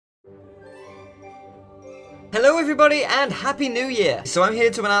Hello everybody and Happy New Year! So I'm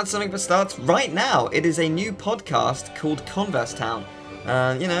here to announce something that starts right now. It is a new podcast called Converse Town.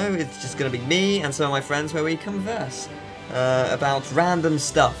 You know, it's just going to be me and some of my friends where we converse about random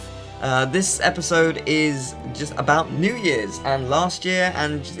stuff. This episode is just about New Year's and last year,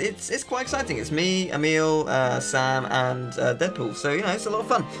 and it's quite exciting. It's me, Emil, Sam, and Deadpool, so you know, it's a lot of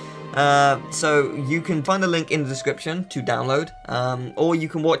fun. So you can find a link in the description to download, or you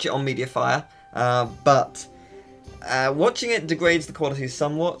can watch it on Mediafire, but watching it degrades the quality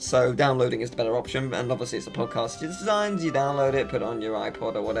somewhat, so downloading is the better option, and obviously it's a podcast. It's designed, you download it, put it on your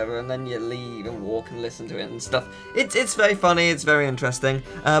iPod or whatever, and then you leave and walk and listen to it and stuff. It's very funny, it's very interesting.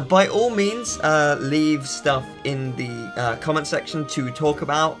 By all means, leave stuff in the comment section to talk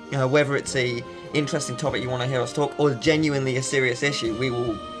about, whether it's a interesting topic you want to hear us talk, or genuinely a serious issue. We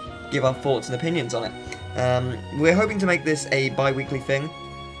will give our thoughts and opinions on it. We're hoping to make this a bi-weekly thing,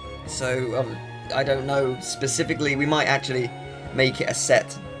 so I don't know specifically. We might actually make it a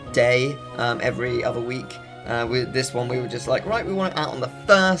set day every other week. With this one, we were just like, right, we want it out on the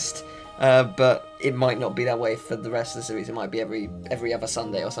 1st, but it might not be that way for the rest of the series. It might be every other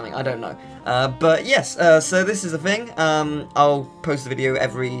Sunday or something. I don't know. But yes, so this is a thing. I'll post a video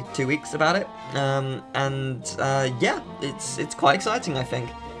every 2 weeks about it, and yeah, it's quite exciting, I think.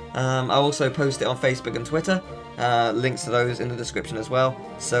 I'll also post it on Facebook and Twitter. Links to those in the description as well.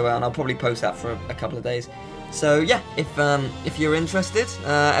 So and I'll probably post that for a couple of days. So yeah, if you're interested,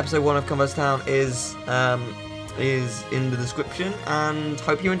 episode 1 of Converse Town is in the description, and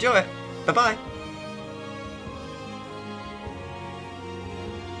hope you enjoy it. Bye bye.